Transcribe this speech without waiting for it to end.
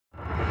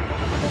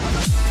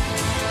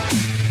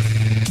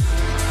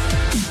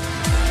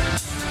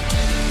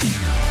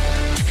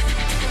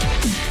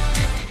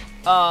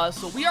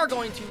So we are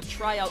going to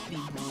try out the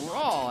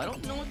Brawl. I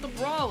don't know what the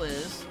Brawl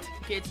is.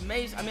 Okay, it's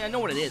Maze. I mean, I know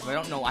what it is, but I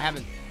don't know. I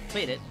haven't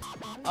played it.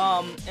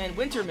 And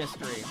Winter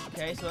Mystery.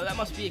 Okay, so that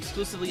must be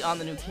exclusively on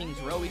the new King's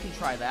Row. We can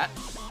try that.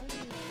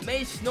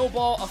 Maze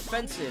Snowball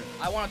Offensive.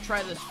 I want to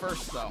try this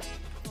first, though.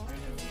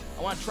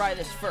 I want to try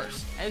this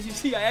first. As you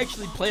see, I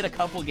actually played a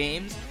couple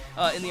games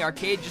in the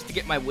arcade just to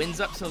get my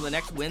wins up, so the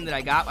next win that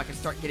I got, I can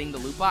start getting the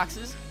loot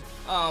boxes.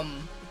 So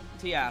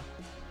yeah,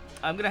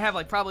 I'm gonna have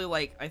like probably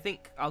like, I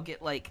think I'll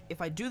get like,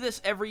 if I do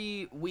this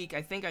every week,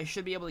 I think I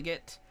should be able to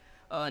get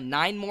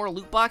 9 more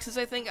loot boxes,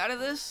 I think, out of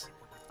this.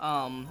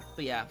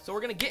 But yeah, so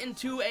we're gonna get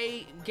into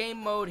a game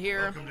mode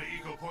here. Welcome to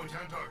Eco Point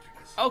Antarctica.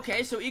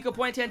 Okay, so Eco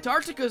Point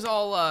Antarctica's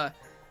all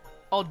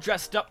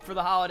dressed up for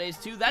the holidays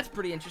too. That's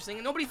pretty interesting.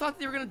 And nobody thought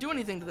they were gonna do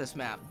anything to this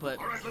map, but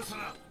all right, listen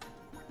up.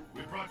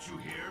 We brought you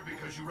here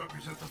because you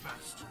represent the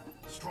best,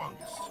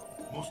 strongest,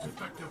 most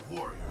effective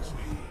warriors.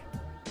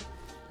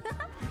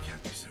 You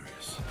can't be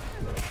serious.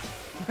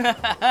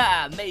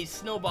 Maze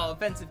Snowball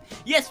Offensive.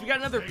 Yes, we got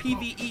another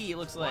PvE, it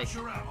looks like. Watch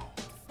your ammo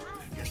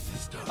and get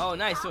this done. Oh,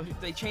 nice. So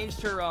they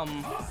changed her, oh,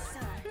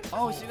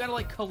 so you gotta,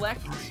 like,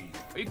 collect.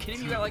 Are you kidding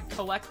me? You gotta, like,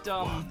 collect, Move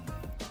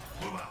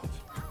out.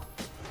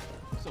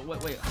 So,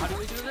 wait, how do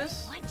we do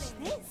this? What's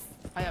this?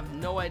 I have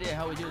no idea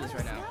how we do this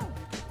right now.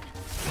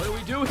 What are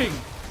we doing?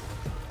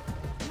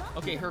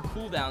 Okay, her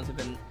cooldowns have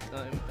been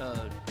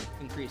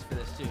increased for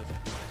this too.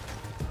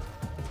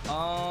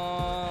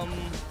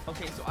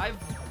 Okay, so I've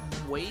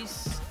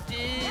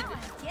wasted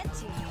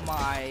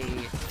my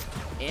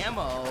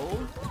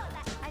ammo.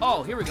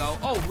 Oh, here we go.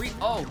 Oh,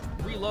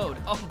 reload.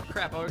 Oh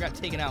crap! I got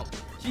taken out.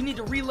 So you need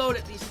to reload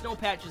at these snow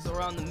patches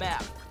around the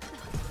map.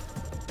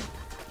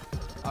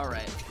 All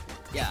right.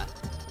 Yeah.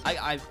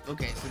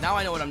 Okay. So now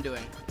I know what I'm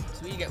doing.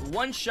 So we get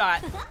 1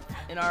 shot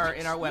in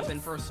our weapon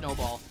for a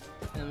snowball,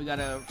 and then we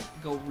gotta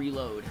go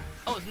reload.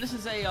 Oh, and this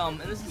is a and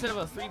this instead of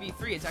a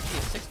 3v3, it's actually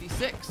a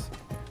 66.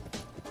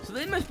 So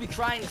they must be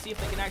trying to see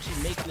if they can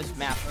actually make this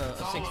map a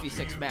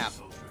 66 map.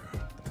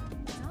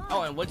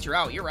 Oh, and once you're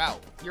out, you're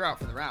out. You're out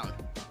for the round.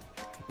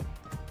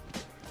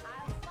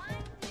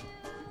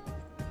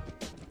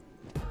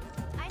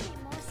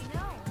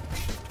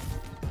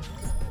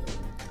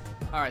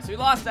 Alright, so we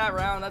lost that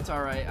round. That's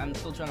alright. I'm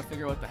still trying to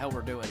figure out what the hell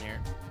we're doing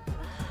here.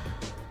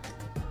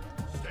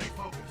 Stay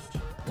focused.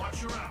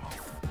 Watch your ammo.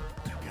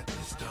 And get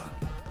this done.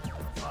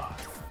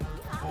 5,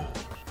 4,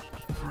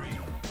 3, 2,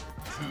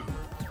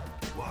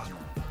 1.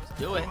 Let's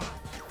do it.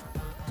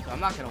 So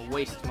I'm not going to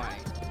waste my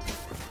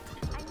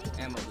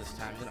ammo this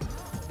time. I'm going to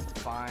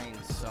find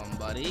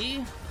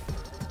somebody.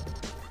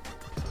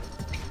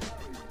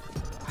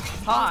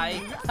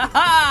 Hi.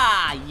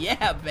 Haha!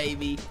 Yeah,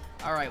 baby.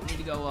 Alright, we need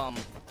to go,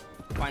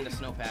 find a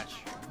snow patch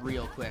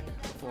real quick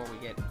before we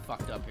get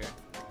fucked up here.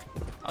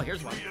 Oh,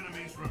 here's one. 3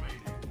 enemies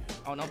remaining.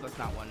 Oh, no, that's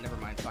not one. Never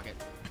mind. Fuck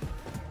it.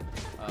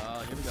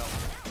 Here we go.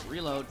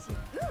 Reload. Ooh,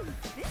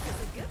 this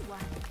is a good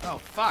one. Oh,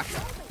 fuck.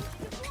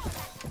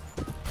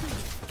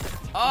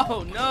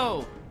 Oh,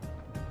 no.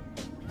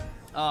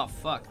 Oh,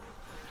 fuck.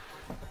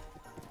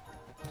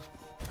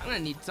 I'm gonna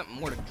need something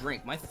more to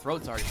drink. My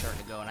throat's already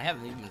starting to go, and I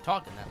haven't even been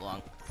talking that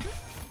long.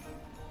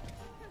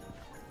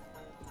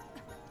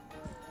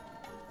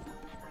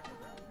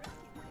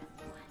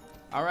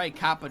 All right,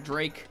 Kappa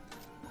Drake.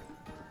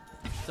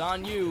 It's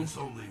on you. There's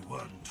only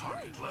 1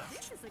 target left.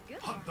 This is a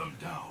good Hunt them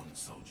down,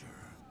 soldier.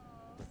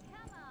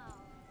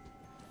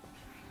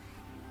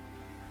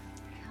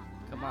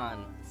 Come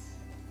on.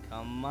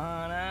 Come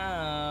on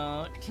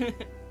out.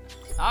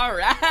 All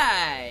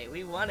right,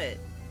 we won it.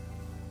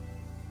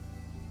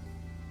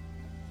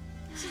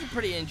 This is a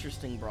pretty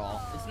interesting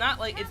brawl. It's not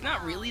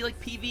really like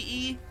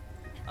PvE,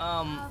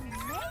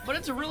 but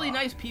it's a really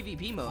nice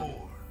PvP mode.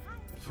 4,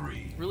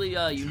 3. Really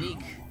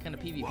unique kind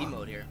of PvP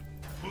mode here.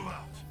 Move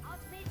out.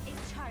 Ultimate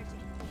is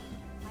charging.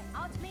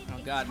 My ultimate Oh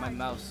is god, my charging.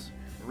 mouse.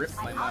 Rip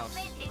my My mouse.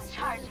 ultimate is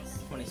charging.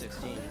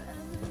 2016.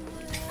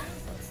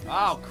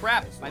 Oh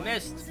crap, I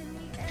missed.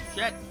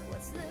 Shit.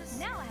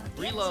 Now I'll get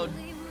Reload.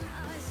 you.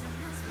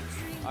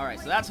 Alright,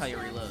 so that's how you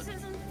reload.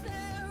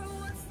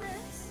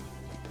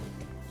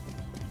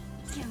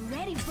 Get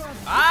ready for a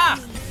Ah!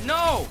 party.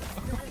 No!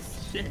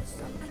 Shit.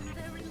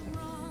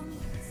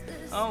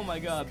 Oh my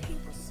god.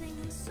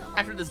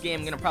 After this game,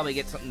 I'm gonna probably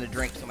get something to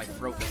drink so my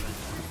throat doesn't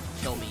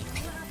kill me.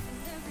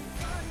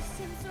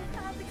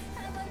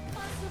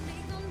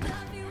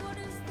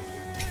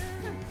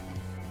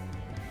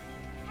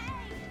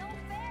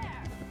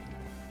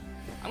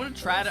 I'm gonna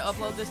try to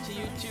upload this to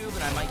YouTube,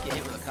 and I might get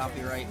hit with a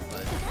copyright,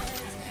 but...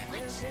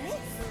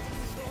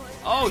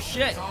 Oh,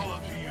 shit! All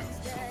up to you.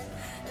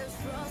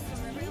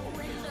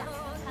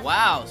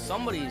 Wow,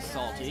 somebody's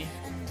salty.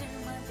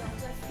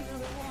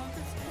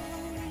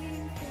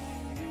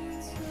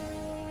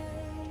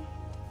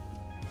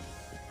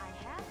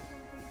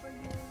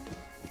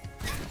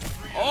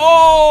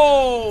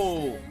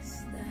 Oh!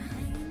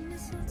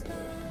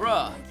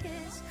 Bruh.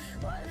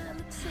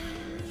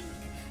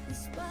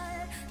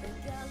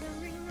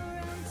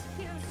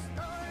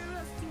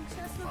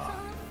 5,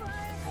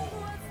 4,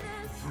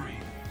 3,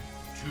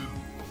 2,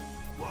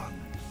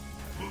 1.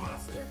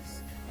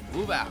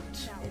 Move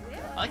out.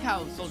 I like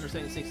how Soldier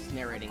 76 is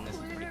narrating this.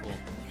 Is pretty cool.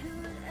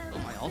 Oh,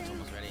 my ult's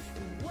almost ready.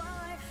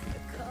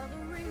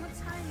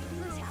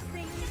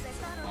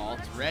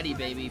 Alt ready,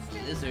 baby.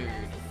 Blizzard.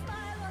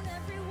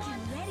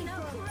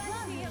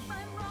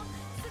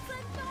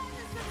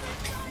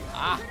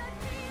 Ah.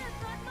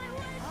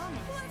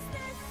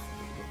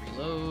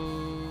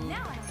 Reload.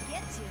 Now I'll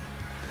get you.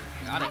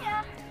 Got it.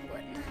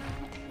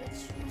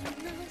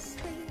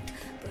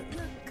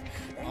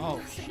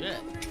 Oh shit.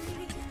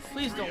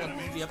 Please don't let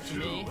this be up to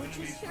me.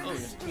 Oh,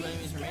 there's 2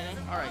 enemies remaining?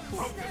 Alright, cool.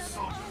 Focus,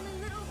 soldier.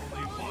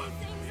 Only one will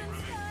be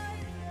remaining.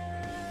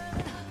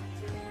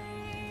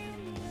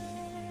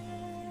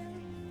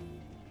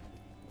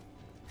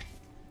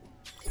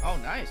 Oh,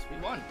 nice. We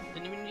won.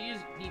 Didn't even need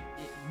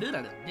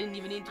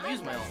to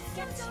use my ult.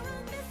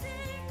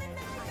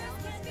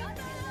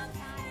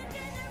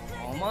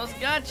 Almost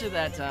got you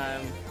that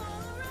time.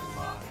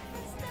 5,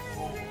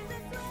 4,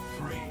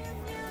 3,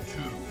 2,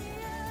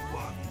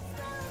 1.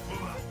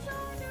 Move out.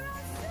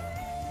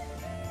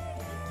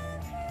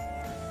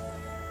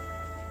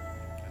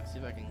 Let's see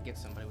if I can get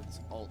somebody with this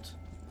ult.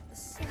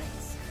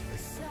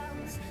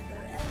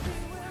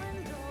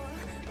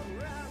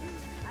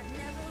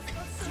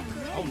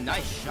 Oh,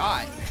 nice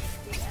shot.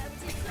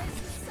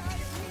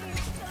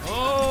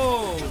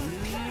 Oh,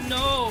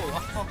 no.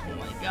 Oh,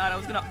 my God. I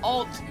was going to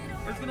ult.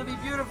 It's going to be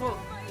beautiful.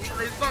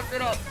 They fucked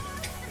it up.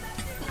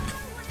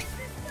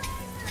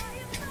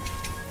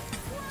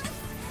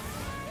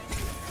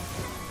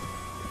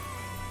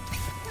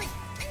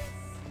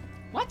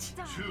 What?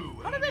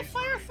 How did I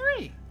fire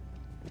 3?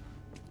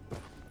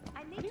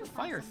 How do you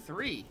fire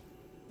 3?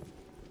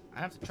 I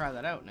have to try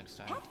that out next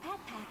time. Pat, pat,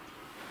 pat.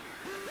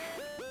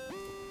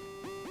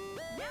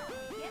 Now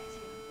I'll get you.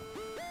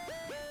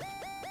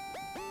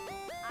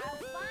 I'll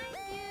find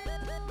you.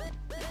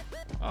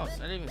 Oh,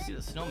 so I didn't even see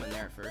the snowman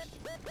there at first.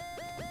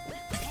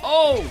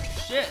 Oh,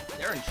 shit.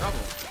 They're in trouble.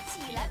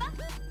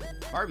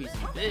 Barbie's in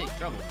big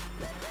trouble.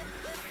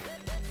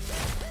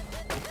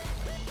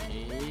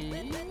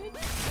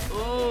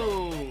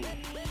 Oh.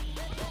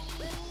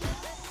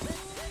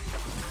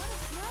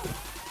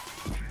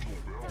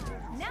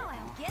 Now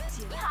I'll get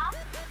you.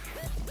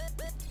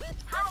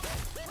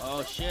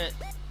 Oh, shit.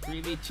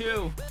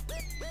 3v2.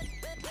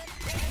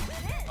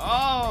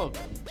 Oh,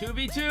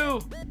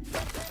 2v2.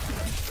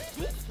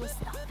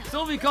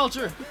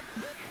 Sylviculture.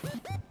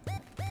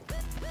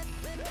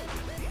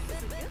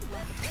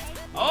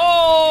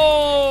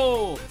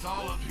 Oh! It's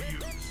all up to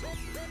you, soldier.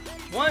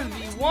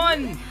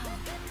 1v1.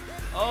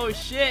 Oh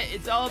shit,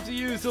 it's all up to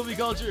you,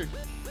 Sylviculture.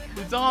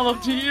 It's all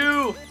up to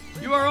you.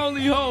 You are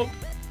only hope.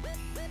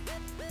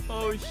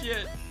 Oh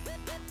shit.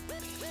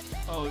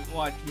 Oh,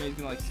 watch, May's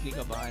gonna like sneak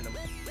up behind him.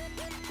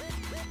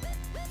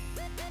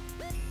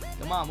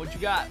 Come on, what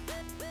you got?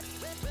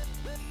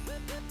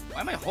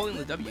 Why am I holding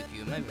the W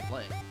key? I'm not even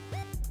playing.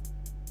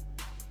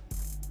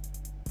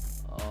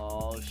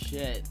 Oh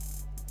shit.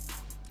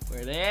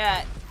 Where they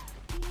at?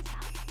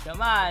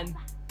 Come on.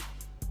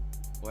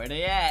 Where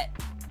they at?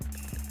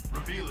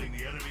 Revealing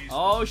the enemy's.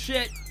 Oh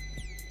shit.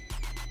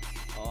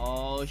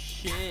 Oh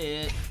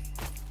shit.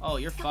 Oh,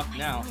 you're fucked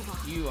now.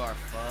 You are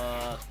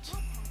fucked.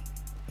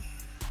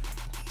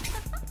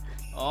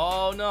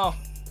 Oh no.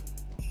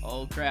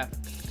 Oh crap.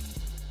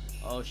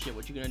 Oh shit,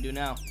 what you gonna do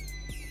now?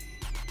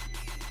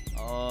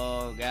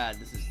 Oh god,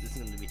 this is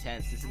gonna be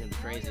tense. This is gonna be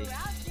crazy. This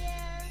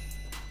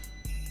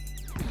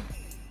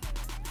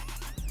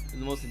is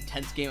the most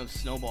intense game of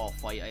Snowball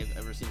fight I've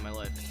ever seen in my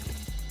life.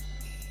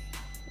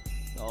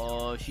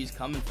 Oh, she's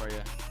coming for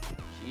you.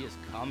 She is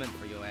coming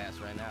for your ass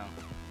right now.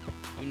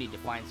 You need to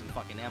find some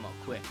fucking ammo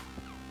quick.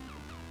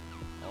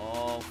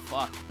 Oh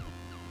fuck.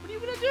 What are you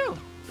gonna do?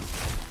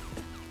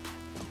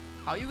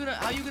 How you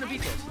gonna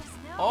beat this?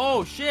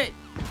 Oh shit.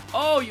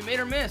 Oh, you made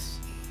her miss.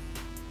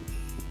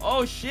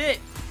 Oh shit.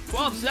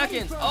 12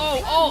 seconds.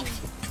 Oh, ult.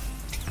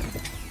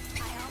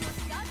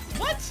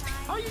 What?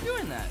 How are you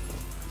doing that?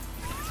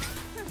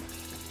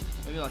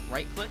 Maybe like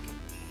right click?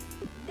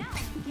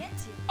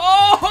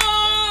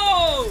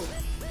 Oh!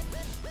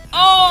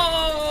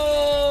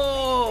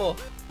 Oh!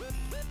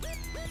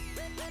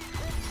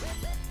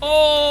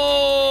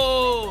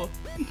 Oh!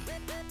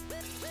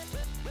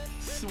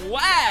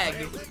 Swag!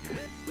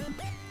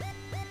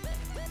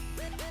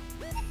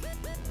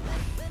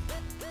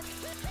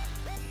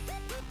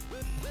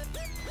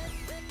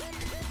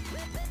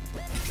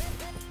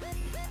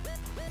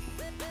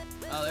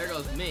 Oh, there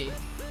goes me.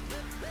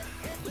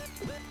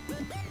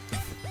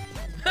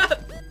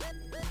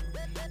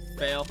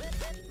 Fail.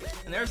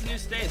 And there's a new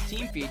stay as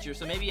team feature,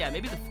 so maybe, yeah,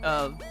 maybe the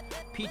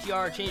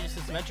PTR changes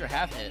to Symmetra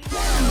have hit.